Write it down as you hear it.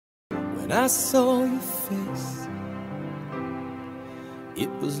When I saw your face, it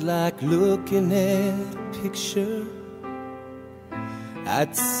was like looking at a picture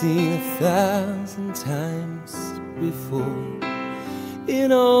I'd seen 1,000 times before.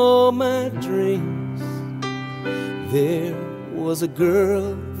 In all my dreams, there was a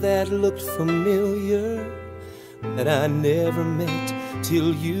girl that looked familiar, that I never met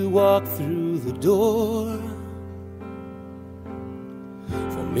till you walked through the door.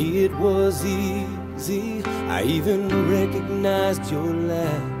 For me it was easy, I even recognized your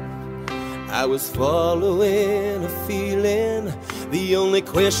laugh. I was following a feeling. The only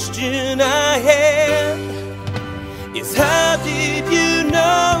question I had is, how did you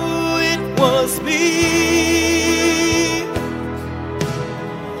know it was me?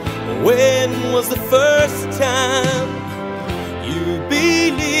 When was the first time you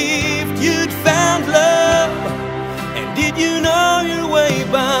believed you'd found love? And did you know your way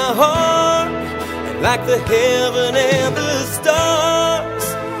by heart? And like the heaven and the stars,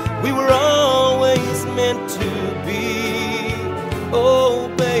 we were always meant to be. Oh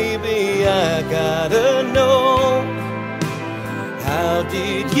baby, I gotta know, how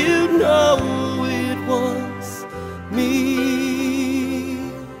did you know it was me?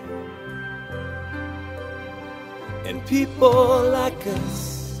 And people like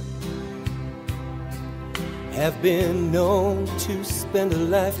us have been known to spend a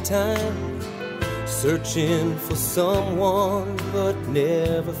lifetime searching for someone but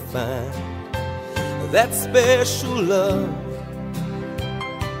never find that special love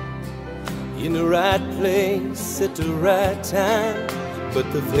in the right place at the right time.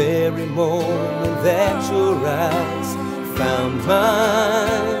 But the very moment that your eyes found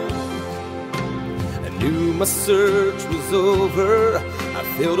mine, I knew my search was over. I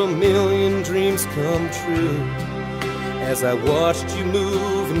felt a million dreams come true. As I watched you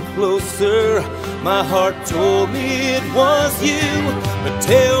moving closer, my heart told me it was you. But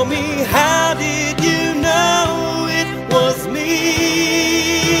tell me, how did you know it was me?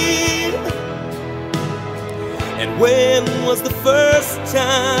 And when was the first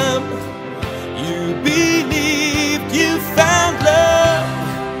time you believed you found love?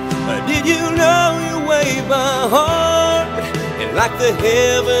 Or did you know your way by heart? And like the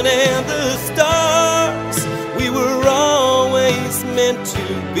heaven and the stars, we were always meant to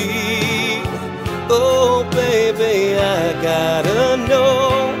be. Oh baby, I gotta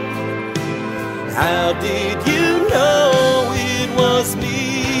know, how did you know it was me?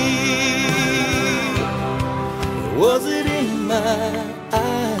 Was it in my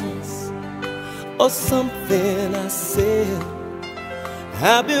eyes or something I said?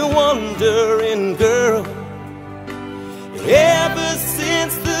 I've been wondering, girl, ever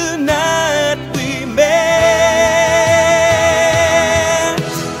since the night we met.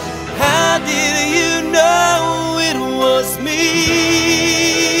 How did you know it was me?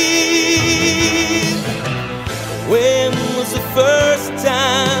 When was the first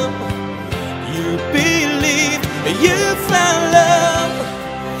time you believed you found love?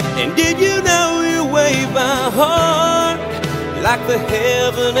 And did you know your way by heart? Like the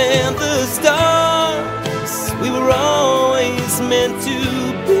heaven and the stars, we were always meant to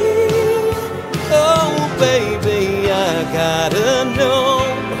be. Oh baby, I gotta know,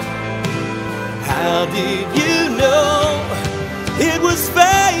 how did you know it was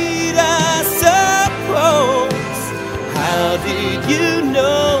fate, I suppose? How did you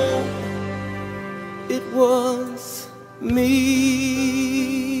know it was me?